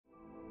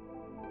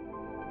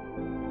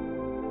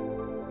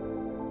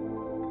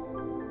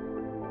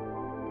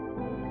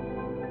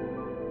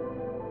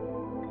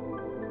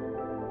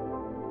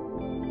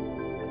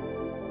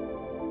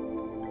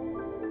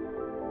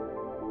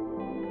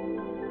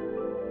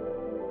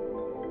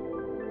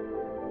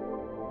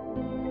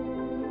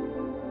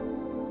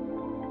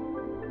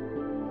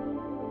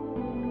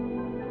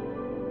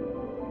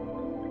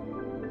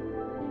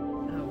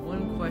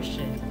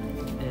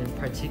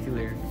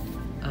particular,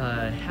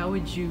 how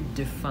would you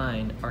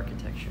define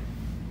architecture?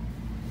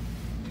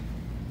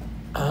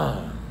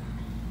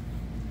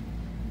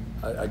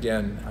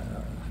 Again,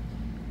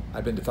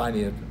 I've been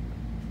defining it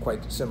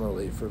quite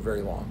similarly for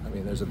very long. I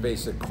mean, there's a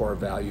basic core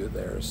value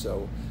there.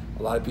 So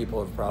a lot of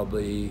people have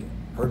probably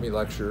heard me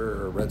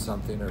lecture or read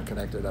something or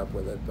connected up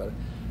with it, but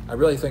I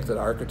really think that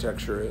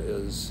architecture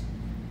is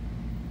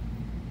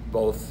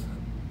both,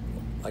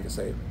 like I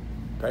say,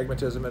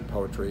 pragmatism and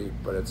poetry,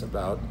 but it's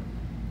about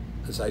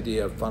this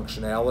idea of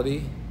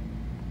functionality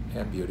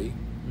and beauty.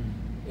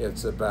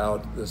 It's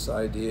about this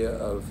idea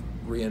of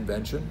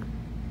reinvention.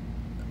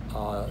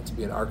 To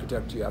be an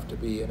architect, you have to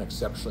be an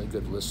exceptionally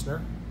good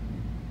listener,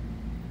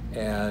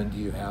 and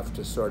you have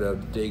to sort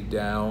of dig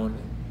down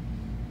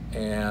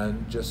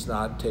and just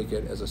not take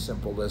it as a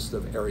simple list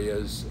of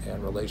areas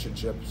and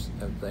relationships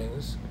and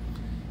things.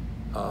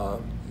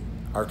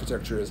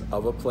 Architecture is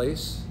of a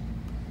place,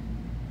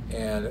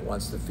 and it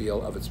wants to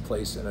feel of its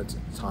place in its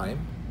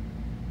time.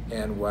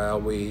 And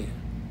while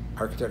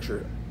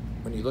architecture,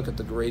 when you look at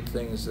the great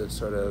things that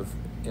sort of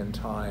in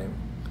time,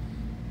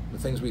 the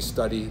things we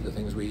study, the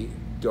things we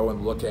go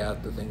and look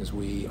at, the things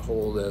we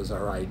hold as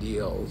our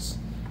ideals,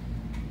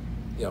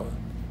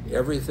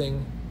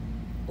 everything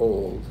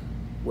old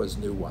was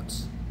new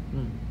once.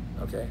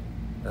 Okay?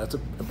 And that's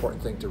an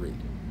important thing to read.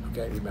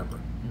 Okay, remember.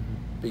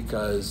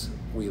 Because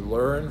we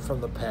learn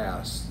from the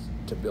past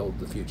to build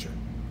the future.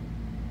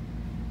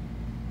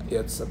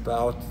 It's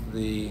about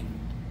the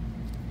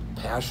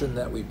passion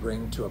that we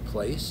bring to a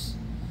place.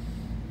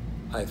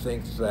 I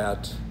think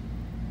that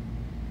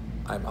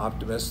I'm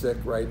optimistic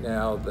right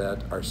now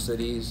that our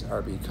cities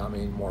are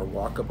becoming more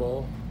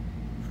walkable,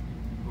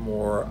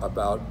 more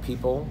about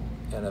people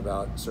and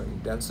about certain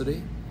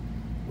density.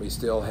 We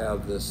still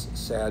have this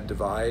sad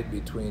divide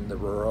between the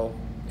rural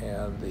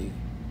and the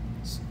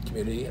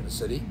community and the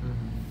city,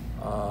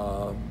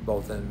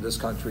 both in this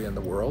country and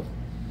the world.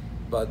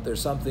 But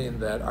there's something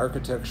that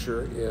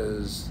architecture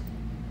is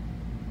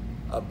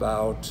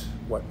about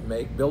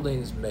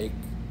buildings make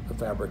the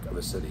fabric of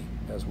a city,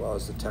 as well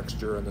as the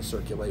texture and the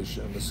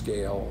circulation and the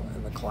scale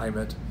and the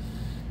climate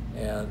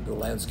and the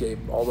landscape.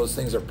 All those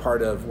things are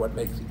part of what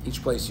makes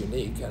each place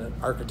unique, and an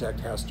architect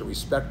has to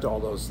respect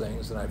all those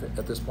things. And I've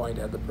at this point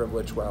had the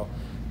privilege,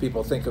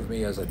 people think of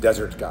me as a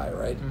desert guy,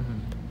 right?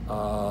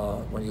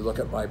 When you look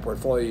at my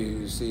portfolio,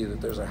 you see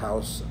that there's a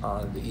house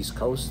on the East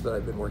Coast that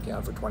I've been working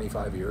on for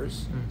 25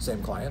 years,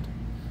 same client,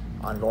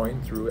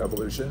 ongoing through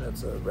evolution.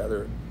 It's a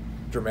rather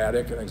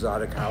dramatic and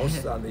exotic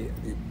house on the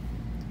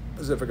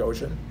Pacific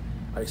Ocean,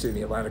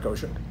 the Atlantic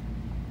Ocean.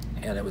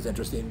 And it was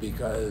interesting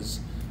because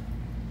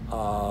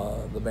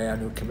the man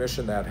who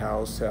commissioned that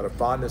house had a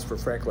fondness for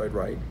Frank Lloyd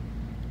Wright.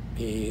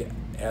 He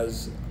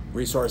has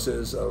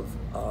resources of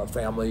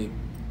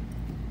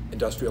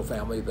industrial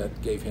family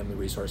that gave him the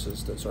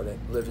resources to sort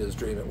of live his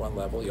dream at one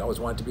level. He always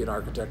wanted to be an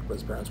architect, but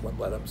his parents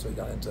wouldn't let him, so he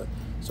got into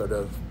sort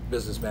of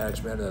business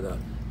management at a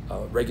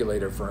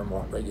regulator firm,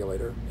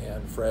 Regulator.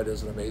 And Fred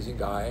is an amazing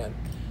guy, and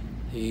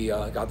he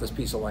got this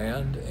piece of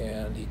land,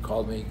 and he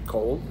called me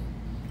cold,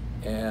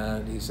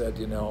 and he said,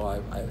 I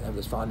have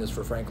this fondness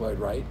for Frank Lloyd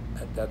Wright.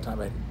 At that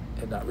time, I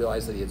had not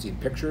realized that he had seen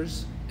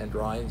pictures and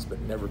drawings, but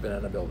never been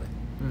in a building.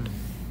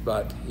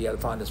 But he had a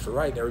fondness for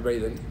Wright, and everybody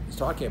that he was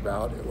talking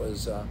about, it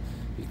was,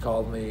 he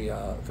called me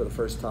for the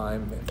first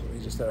time.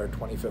 We just had our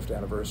 25th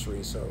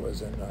anniversary, so it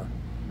was in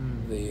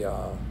the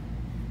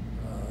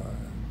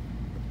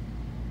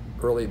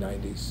early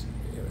 90s.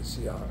 It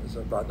was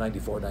about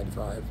 94,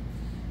 95.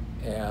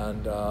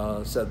 And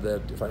said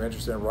that if I'm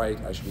interested in Wright,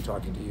 I should be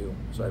talking to you.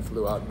 So I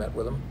flew out and met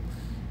with him.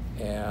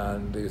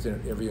 And he was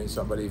interviewing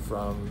somebody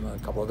from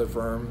a couple other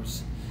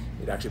firms.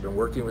 He'd actually been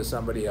working with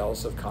somebody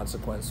else of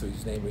consequence,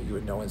 whose name you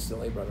would know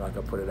instantly, but I'm not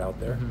going to put it out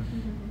there.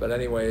 But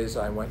anyways,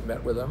 I went and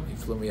met with him. He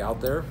flew me out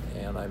there,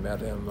 and I met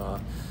him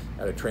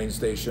at a train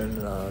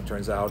station.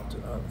 Turns out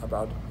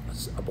about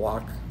a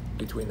block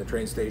between the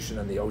train station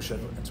and the ocean,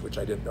 which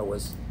I didn't know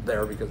was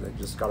there because I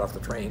just got off the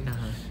train.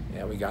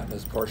 And we got in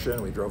his Porsche,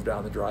 and we drove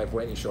down the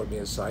driveway, and he showed me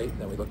his site,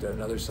 and then we looked at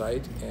another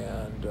site,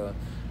 and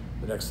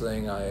the next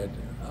thing I had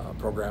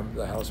programmed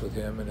the house with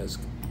him and his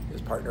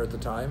partner at the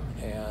time,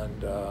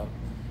 and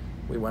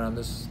we went on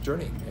this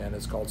journey, and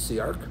it's called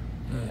Sea-Arc,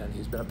 and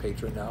he's been a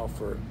patron now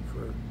for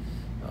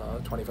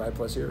 25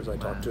 plus years. I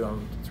talked to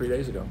him 3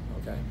 days ago,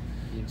 okay?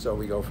 So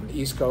we go from the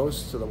East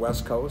Coast to the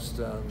West Coast,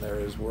 and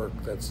there's work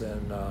that's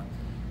in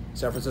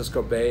San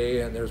Francisco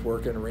Bay, and there's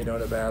work in Reno,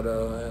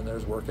 Nevada, and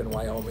there's work in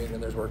Wyoming,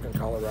 and there's work in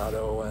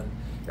Colorado, and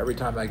every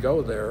time I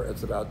go there,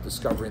 it's about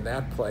discovering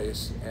that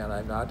place, and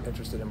I'm not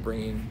interested in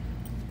bringing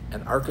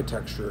an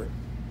architecture,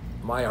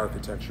 my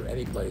architecture,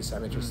 any place.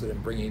 I'm interested in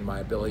bringing my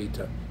ability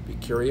to be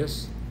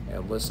curious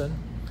and listen,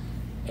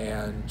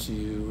 and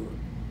to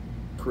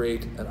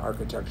create an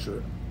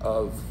architecture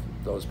of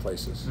those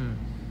places,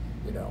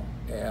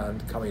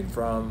 and coming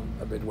from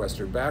a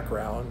Midwestern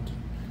background,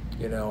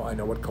 I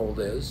know what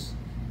cold is,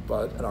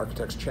 but an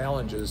architect's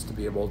challenge is to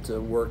be able to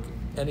work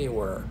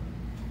anywhere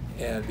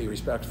and be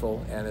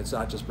respectful, and it's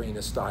not just bringing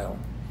a style.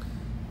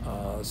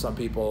 Some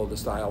people, the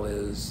style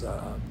is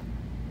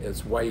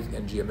It's white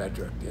and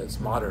geometric. It's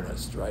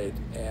modernist, right?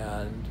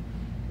 And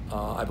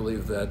I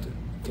believe that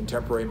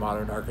contemporary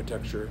modern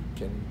architecture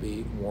can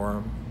be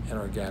warm and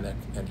organic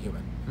and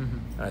human.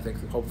 And I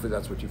think hopefully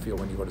that's what you feel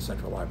when you go to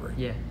Central Library.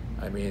 Yeah.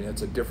 I mean,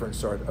 it's a different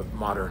sort of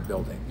modern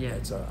building. Yeah.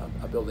 It's a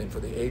building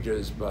for the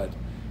ages, but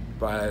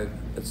by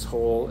its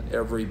whole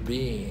every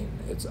being,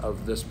 it's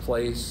of this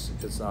place.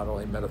 It's not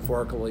only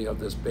metaphorically of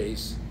this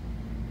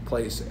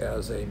place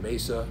as a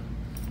mesa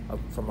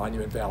from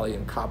Monument Valley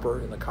in copper,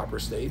 in the copper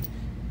state,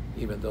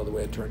 even though the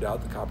way it turned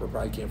out, the copper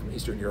probably came from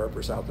Eastern Europe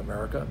or South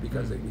America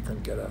because we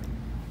couldn't get a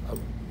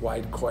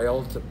wide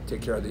coil to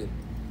take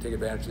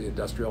advantage of the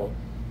industrial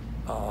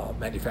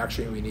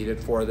manufacturing we needed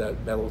for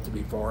that metal to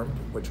be formed,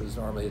 which was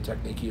normally a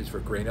technique used for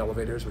grain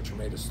elevators, which are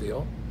made of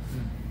steel.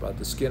 But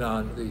the skin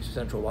on the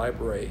Central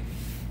Library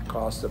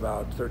cost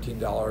about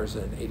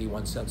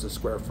 $13.81 a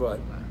square foot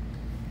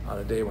on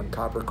a day when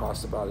copper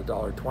cost about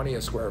 $1.20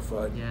 a square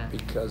foot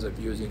because of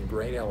using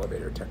grain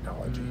elevator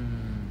technology.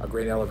 A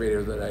grain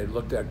elevator that I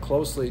looked at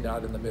closely,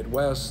 not in the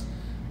Midwest,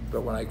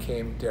 but when I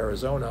came to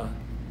Arizona,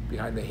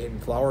 behind the Hayden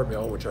Flour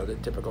Mill, which are the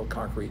typical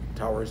concrete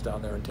towers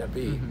down there in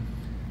Tempe.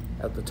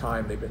 At the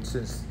time, they've been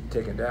since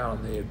taken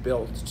down, they had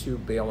built 2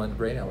 bale-end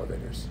grain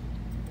elevators.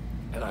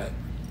 And I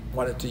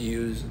wanted to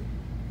use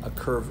a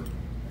curve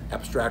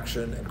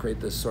abstraction and create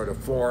this sort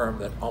of form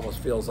that almost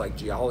feels like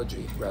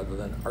geology rather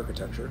than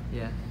architecture.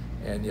 Yeah.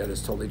 And yet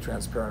is totally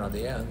transparent on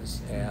the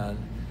ends. And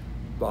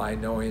by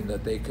knowing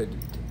that they could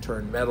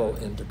turn metal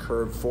into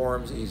curved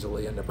forms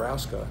easily in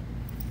Nebraska,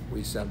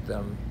 we sent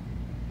them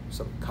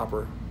some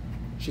copper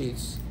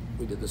sheets.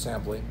 We did the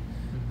sampling,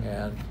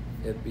 and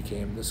it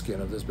became the skin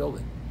of this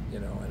building,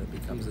 and it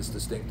becomes this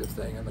distinctive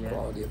thing, and the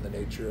quality and the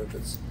nature of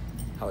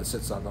how it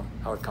sits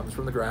how it comes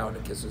from the ground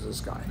and kisses the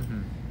sky.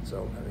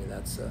 So, I mean,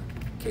 that's a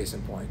case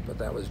in point, but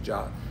that was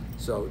job.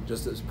 So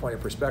just as a point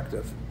of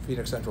perspective,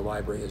 Phoenix Central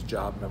Library is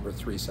job number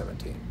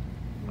 317.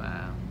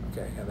 Wow.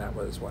 Okay, and that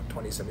was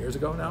 20-some years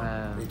ago now.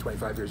 Wow. Maybe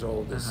 25 years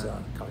old this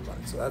coming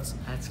month. So that's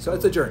cool.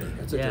 It's a journey.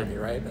 It's a journey,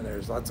 right? And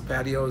there's lots of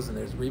patios, and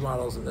there's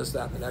remodels, and this,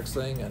 that, and the next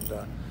thing. And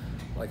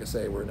like I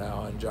say, we're now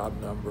on job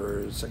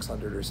number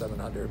 600 or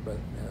 700. But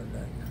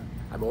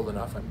I'm old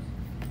enough. I'm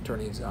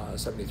turning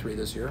 73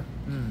 this year,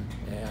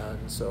 and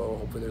so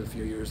hopefully there's a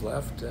few years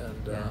left.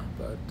 And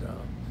but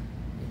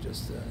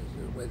just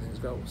the way things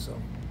go.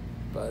 So,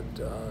 but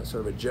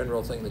sort of a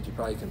general thing that you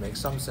probably can make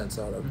some sense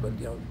out of. But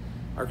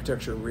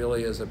architecture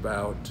really is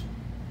about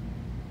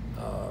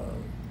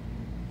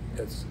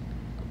it's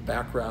a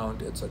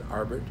background, it's an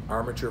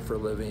armature for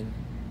living,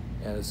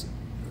 and it's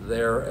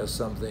there as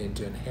something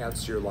to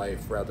enhance your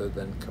life rather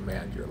than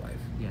command your life.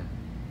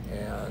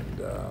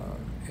 And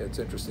it's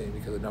interesting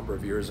because a number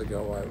of years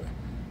ago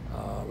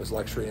I was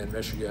lecturing in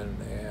Michigan,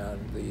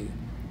 and the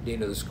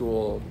dean of the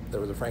school,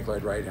 there was a Frank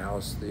Lloyd Wright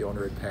house, the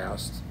owner had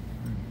passed,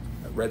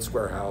 a red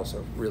square house,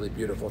 a really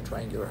beautiful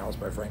triangular house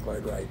by Frank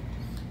Lloyd Wright.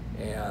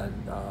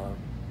 And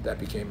that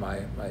became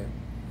my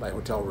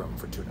hotel room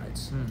for 2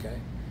 nights. Okay,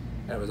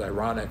 and it was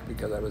ironic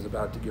because I was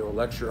about to give a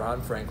lecture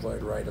on Frank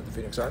Lloyd Wright at the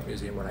Phoenix Art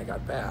Museum when I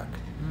got back,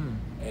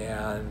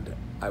 and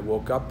I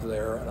woke up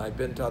there, and I'd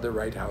been to other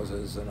Wright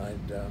houses, and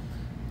I'd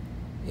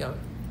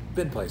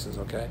been places,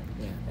 okay,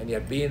 and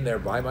yet being there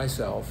by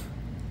myself,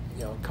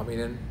 coming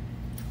in,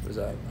 it was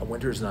a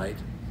winter's night,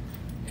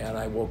 and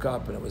I woke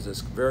up, and it was this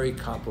very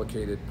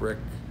complicated brick,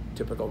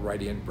 typical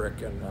Wrightian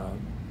brick, and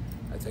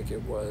I think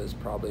it was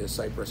probably a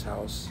cypress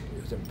house.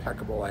 It was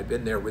impeccable. I'd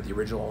been there with the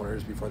original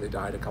owners before they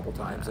died a couple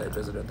times. I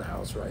visited the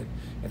house, right?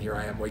 And here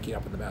I am waking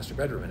up in the master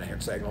bedroom in a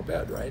hexagonal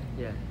bed, right?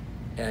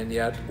 And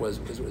yet was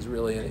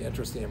really an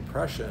interesting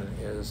impression,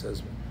 is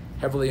as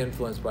heavily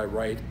influenced by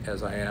Wright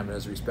as I am, and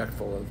as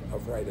respectful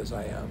of Wright as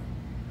I am.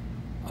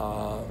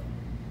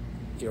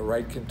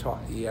 Wright can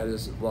talk, he had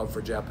his love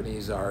for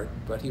Japanese art,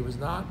 but he was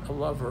not a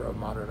lover of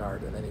modern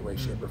art in any way,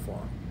 shape, or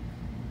form.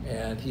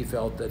 And he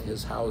felt that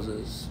his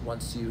houses,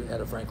 once you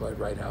had a Frank Lloyd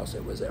Wright house,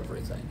 it was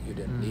everything. You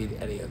didn't need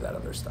any of that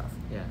other stuff.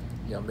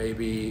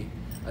 Maybe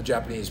a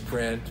Japanese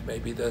print,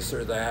 maybe this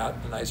or that,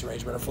 a nice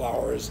arrangement of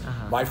flowers,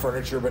 my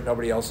furniture, but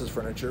nobody else's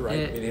furniture,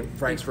 right? Meaning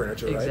Frank's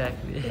furniture, right?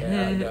 Exactly.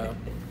 And,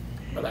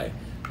 but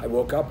I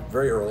woke up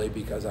very early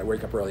because I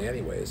wake up early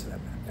anyways, and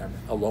I'm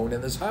alone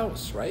in this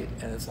house, right?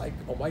 And it's like,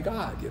 oh my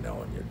God, and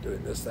you're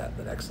doing this, that, and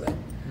the next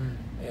thing.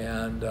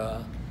 And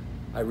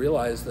I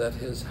realized that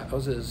his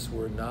houses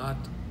were not,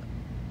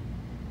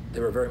 they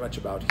were very much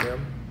about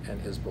him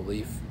and his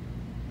belief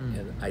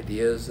in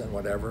ideas and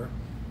whatever.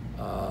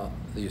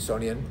 The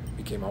Usonian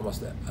became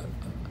almost, I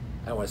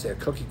don't want to say a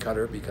cookie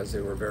cutter, because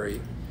they were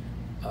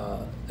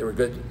they were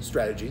good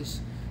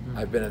strategies.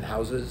 I've been in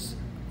houses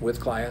with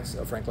clients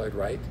of Frank Lloyd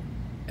Wright,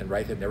 and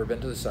Wright had never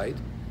been to the site.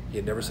 He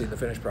had never seen the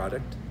finished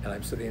product, and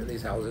I'm sitting in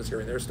these houses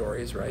hearing their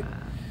stories, right?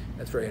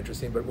 That's very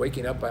interesting. But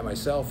waking up by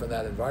myself in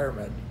that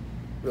environment,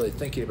 really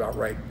thinking about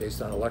Wright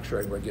based on a lecture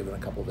I'd been given a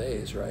couple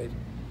days, right?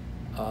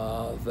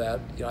 That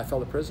I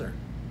felt a prisoner.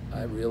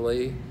 I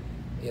really,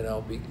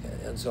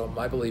 and so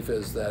my belief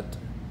is that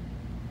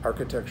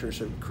architecture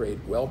should create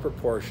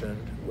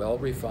well-proportioned,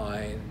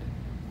 well-refined,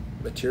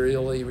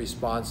 materially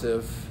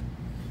responsive,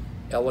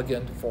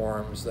 elegant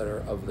forms that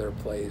are of their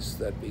place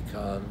that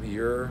become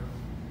your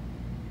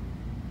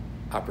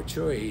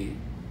opportunity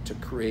to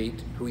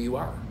create who you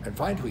are and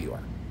find who you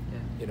are. Yeah.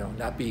 You know,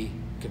 not be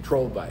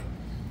controlled by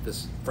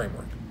this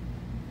framework.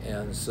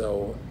 And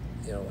so,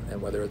 you know,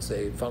 and whether it's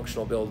a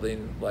functional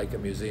building like a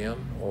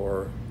museum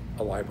or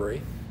a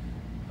library,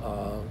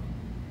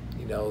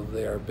 you know,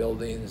 they are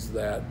buildings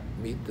that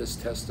meet this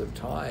test of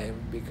time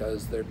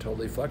because they're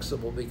totally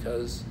flexible,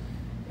 because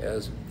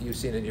as you've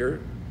seen in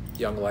your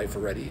young life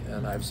already,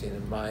 and I've seen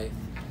in my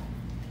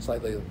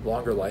slightly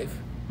longer life,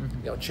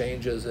 you know,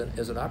 change is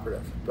an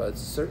operative, but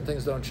certain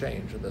things don't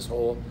change. And this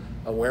whole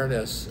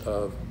awareness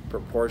of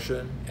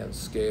proportion and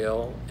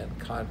scale and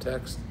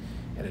context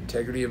and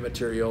integrity of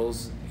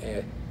materials,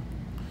 and,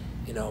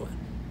 you know,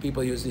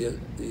 people use the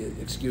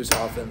excuse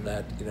often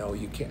that, you know,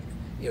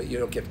 you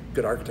don't get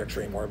good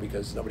architecture anymore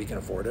because nobody can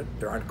afford it.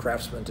 There aren't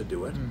craftsmen to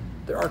do it.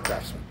 There are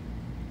craftsmen.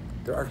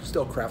 There are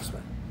still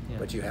craftsmen. Yeah.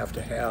 But you have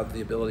to have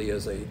the ability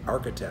as an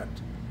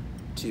architect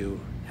to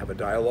have a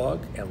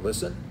dialogue and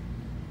listen.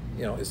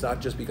 You know, it's not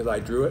just because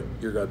I drew it,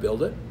 you're going to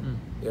build it.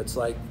 It's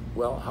like,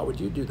 well, how would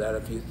you do that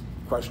if you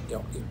question, you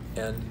know,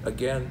 and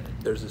again,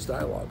 there's this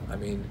dialogue. I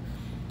mean,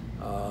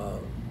 gosh,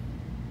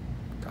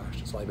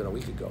 it's only been a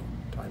week ago.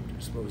 Time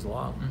just moves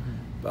along.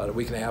 About a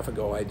week and a half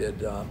ago, I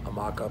did a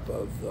mock-up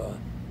of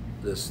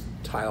this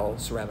tile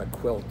ceramic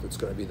quilt that's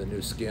going to be the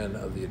new skin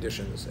of the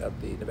additions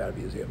at the Nevada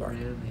Museum of Art.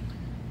 Really?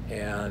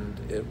 And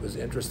it was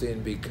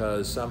interesting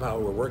because somehow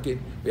we're working,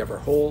 we have our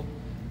whole,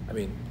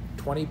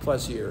 20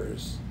 plus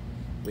years,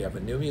 we have a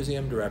new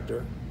museum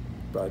director,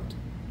 but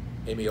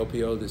Amy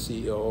Opio, the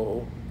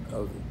CEO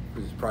of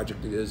whose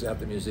project it is at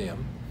the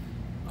museum,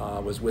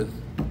 was with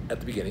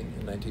at the beginning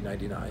in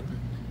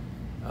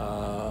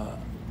 1999.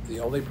 The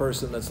only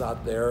person that's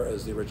not there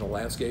is the original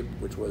landscape,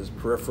 which was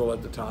peripheral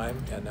at the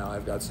time, and now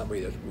I've got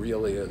somebody that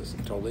really is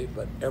totally,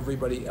 but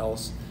everybody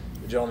else,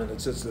 the gentleman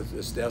that sits at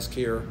this desk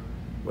here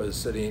is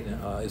sitting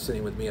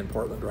with me in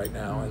Portland right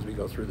now as we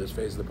go through this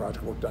phase of the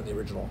project, worked on the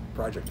original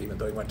project, even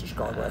though he went to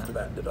Chicago after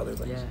that and did other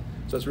things. Yeah.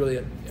 So it's really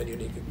a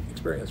unique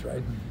experience,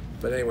 right?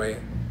 But anyway,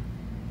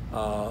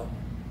 I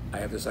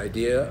have this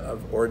idea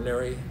of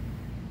ordinary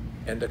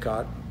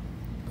Endicott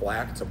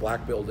black. It's a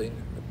black building,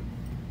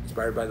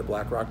 inspired by the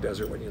Black Rock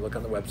Desert when you look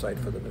on the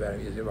website for the Nevada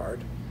Museum of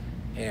Art.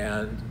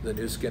 And the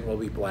new skin will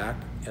be black,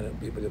 and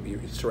it'll be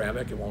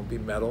ceramic, it won't be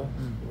metal,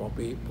 it won't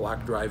be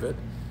black drive-it.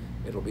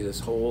 It'll be this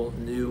whole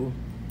new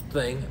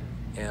thing,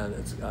 and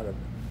it's got a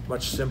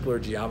much simpler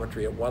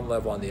geometry at one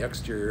level on the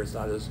exterior. It's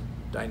not as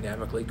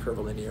dynamically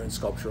curvilinear and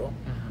sculptural.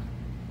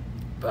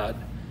 But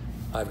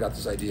I've got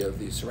this idea of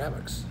these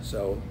ceramics.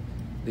 So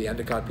the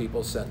Endicott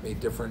people sent me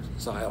different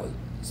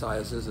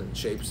sizes and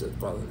shapes.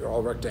 Well, they're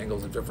all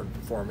rectangles of different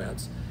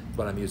formats,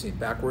 but I'm using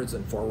backwards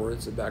and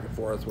forwards and back and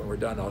forth. When we're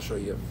done, I'll show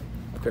you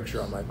a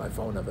picture on my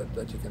phone of it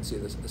that you can see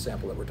the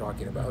sample that we're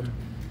talking about.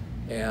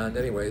 And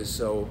anyways,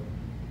 so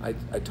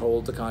I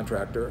told the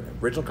contractor,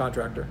 original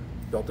contractor,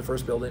 built the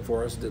first building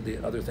for us, did the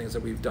other things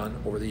that we've done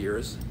over the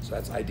years, so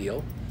that's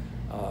ideal.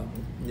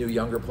 New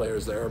younger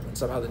players there, and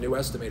somehow the new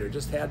estimator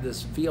just had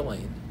this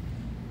feeling,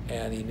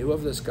 and he knew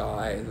of this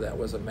guy that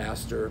was a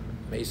master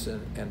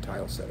mason and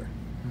tile setter.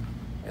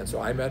 And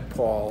so I met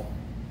Paul,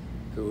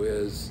 who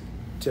is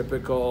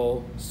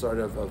typical sort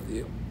of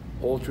the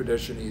old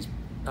tradition. He's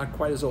not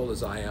quite as old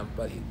as I am,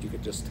 but you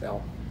could just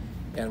tell.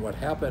 And what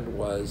happened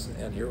was,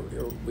 and here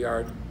we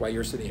are, why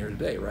you're sitting here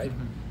today, right?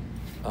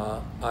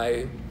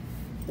 I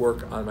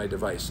work on my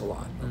device a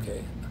lot,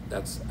 okay?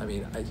 That's,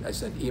 I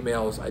send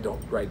emails, I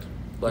don't write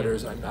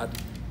letters,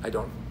 I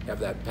don't have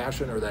that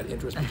passion or that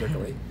interest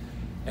particularly.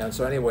 And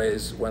so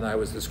anyways, when I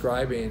was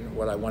describing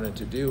what I wanted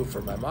to do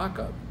for my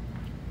mock-up,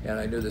 and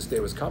I knew this day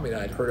was coming,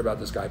 and I'd heard about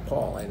this guy,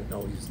 Paul. I didn't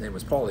know his name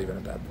was Paul even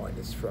at that point.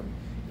 It's from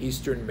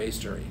Eastern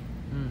Masonry.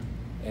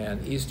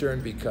 And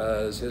Eastern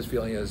because his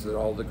feeling is that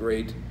all the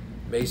great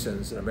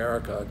masons in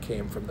America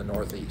came from the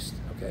Northeast.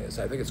 Okay,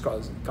 so I think it's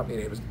called, the company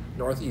name is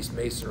Northeast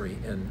Masonry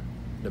in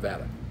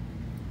Nevada.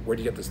 Where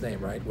do you get this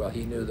name, right? Well,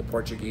 he knew the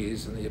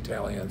Portuguese and the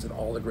Italians and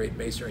all the great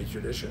masonry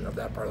tradition of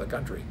that part of the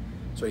country.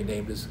 So he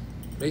named his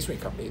masonry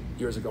company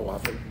years ago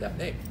off of that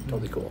name.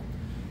 Totally cool.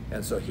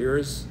 And so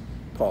here's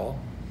Paul,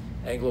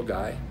 Anglo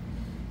guy,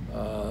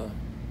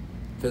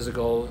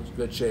 physical,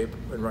 good shape,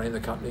 and running the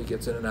company,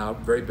 gets in and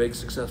out, very big,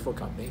 successful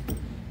company.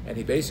 And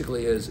he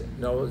basically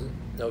knows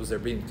they're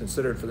being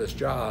considered for this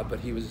job, but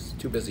he was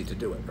too busy to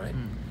do it, right?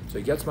 So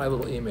he gets my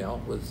little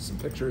email with some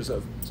pictures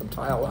of some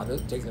tile on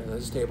this, taken on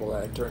this table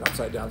that I turned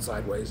upside down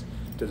sideways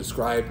to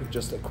describe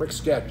just a quick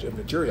sketch of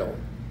material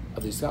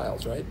of these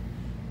tiles, right?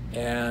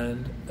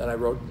 And then I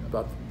wrote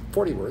about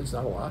 40 words,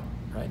 not a lot,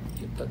 right?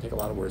 It doesn't take a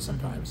lot of words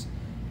sometimes.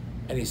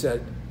 And he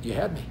said, you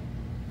had me.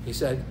 He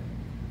said,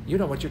 you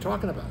know what you're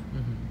talking about.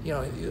 You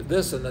know,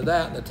 this and the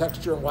that and the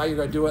texture and why you're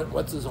going to do it,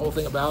 what's this whole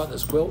thing about, and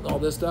this quilt and all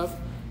this stuff.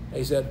 And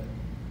he said,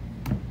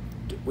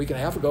 a week and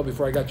a half ago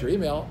before I got your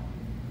email,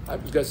 I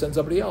was going to send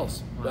somebody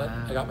else. But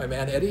I got my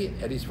man Eddie.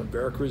 Eddie's from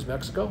Veracruz,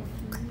 Mexico.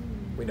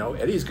 We know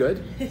Eddie's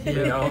good.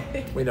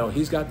 We know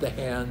he's got the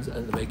hands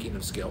and the making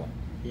of skill.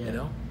 Yeah. You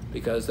know,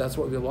 because that's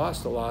what we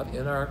lost a lot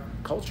in our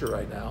culture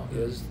right now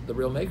is the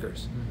real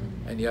makers.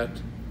 And yet,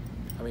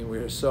 I mean,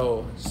 we're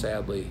so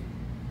sadly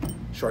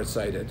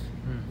short-sighted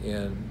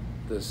in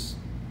this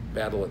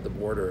battle at the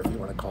border, if you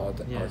want to call it.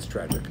 Oh, it's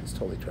tragic. It's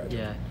totally tragic.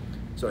 Yeah.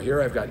 So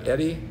here I've got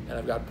Eddie and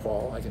I've got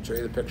Paul. I can show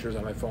you the pictures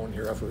on my phone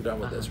here after we're done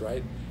with this,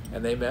 right?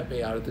 And they met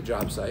me out at the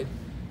job site.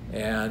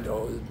 And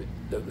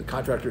the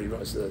contractor, he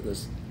was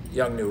this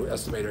young new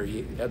estimator,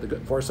 he had the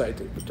good foresight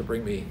to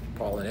bring me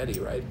Paul and Eddie,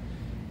 right?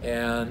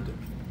 And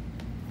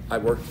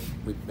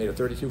we made a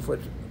 32-foot,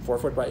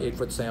 4-foot by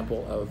 8-foot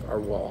sample of our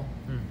wall.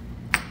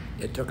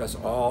 It took us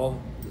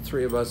all, the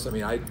three of us, I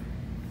mean, I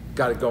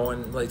got it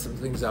going, laid some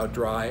things out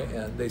dry,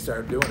 and they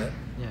started doing it.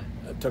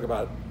 It took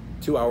about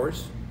 2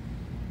 hours,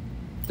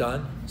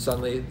 done.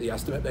 Suddenly the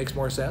estimate makes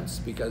more sense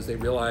because they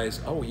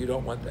realize, oh, you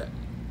don't want that.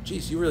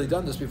 Geez, you really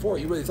done this before.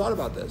 You really thought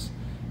about this.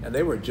 And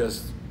they were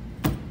just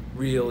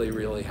really,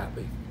 really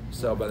happy.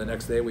 So by the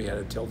next day we had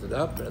it tilted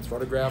up and it's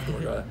photographed, and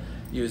we're going to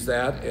use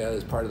that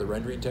as part of the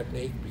rendering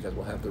technique because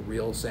we'll have the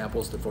real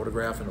samples to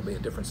photograph and it'll be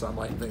in different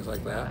sunlight and things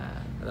like that.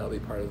 And that'll be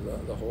part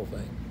of the whole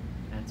thing.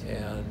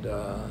 And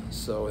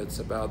so it's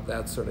about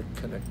that sort of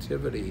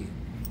connectivity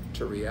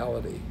to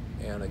reality.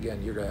 And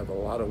again, you're going to have a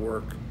lot of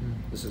work.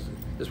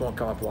 This won't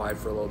come up live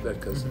for a little bit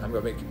because I'm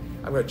going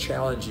to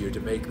challenge you to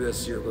make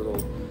this your little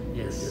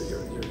your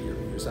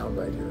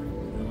soundbite here.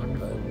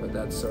 But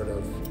that's sort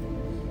of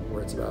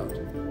where it's about.